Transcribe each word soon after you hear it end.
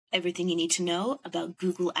Everything you need to know about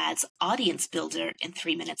Google Ads Audience Builder in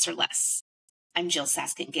 3 minutes or less. I'm Jill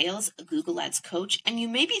Saskett-Gales, a Google Ads coach, and you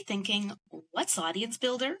may be thinking, what's Audience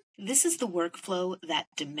Builder? This is the workflow that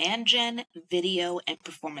demand gen, video, and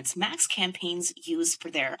Performance Max campaigns use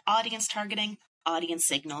for their audience targeting, audience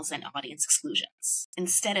signals, and audience exclusions.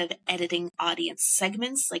 Instead of editing audience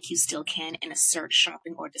segments like you still can in a search,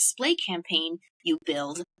 shopping, or display campaign, you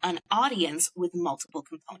build an audience with multiple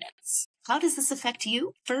components. How does this affect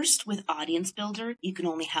you? First, with Audience Builder, you can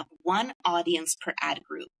only have one audience per ad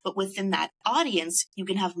group, but within that audience, you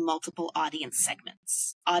can have multiple audience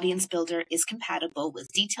segments. Audience Builder is compatible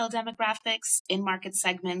with detailed demographics, in-market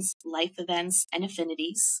segments, life events, and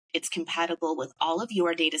affinities. It's compatible with all of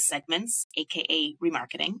your data segments, aka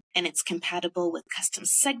remarketing, and it's compatible with custom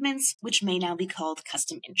segments, which may now be called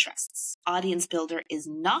custom interests. Audience Builder is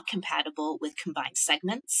not compatible with combined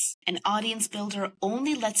segments, and Audience Builder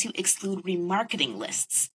only lets you exclude remarketing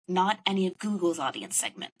lists, not any of Google's audience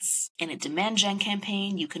segments. In a demand gen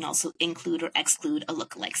campaign, you can also include or exclude a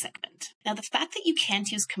lookalike segment. Now, the fact that you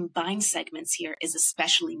can't use combined segments here is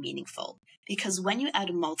especially meaningful because when you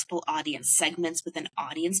add multiple audience segments with an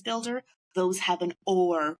Audience Builder, those have an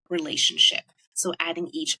or relationship. So adding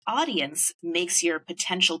each audience makes your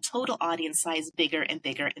potential total audience size bigger and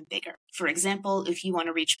bigger and bigger. For example, if you want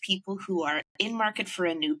to reach people who are in market for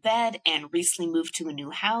a new bed and recently moved to a new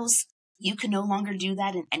house, you can no longer do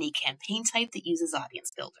that in any campaign type that uses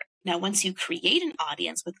Audience Builder. Now, once you create an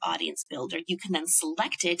audience with Audience Builder, you can then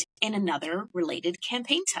select it in another related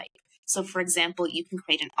campaign type. So, for example, you can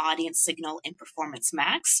create an audience signal in Performance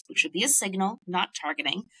Max, which would be a signal, not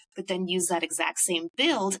targeting, but then use that exact same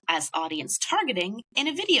build as audience targeting in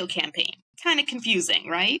a video campaign. Kind of confusing,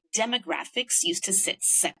 right? Demographics used to sit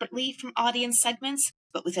separately from audience segments,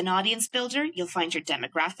 but with an Audience Builder, you'll find your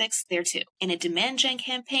demographics there too. In a demand gen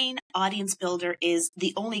campaign, Audience Builder is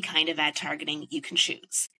the only kind of ad targeting you can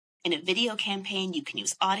choose. In a video campaign, you can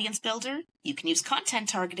use Audience Builder, you can use content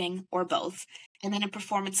targeting, or both. And then in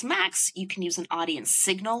Performance Max, you can use an audience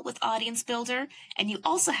signal with Audience Builder, and you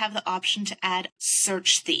also have the option to add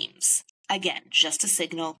search themes. Again, just a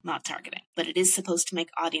signal, not targeting. But it is supposed to make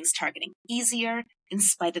audience targeting easier, in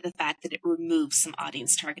spite of the fact that it removes some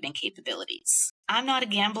audience targeting capabilities. I'm not a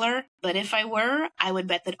gambler, but if I were, I would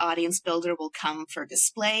bet that Audience Builder will come for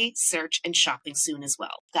display, search, and shopping soon as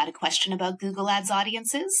well. Got a question about Google Ads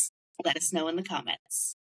audiences? Let us know in the comments.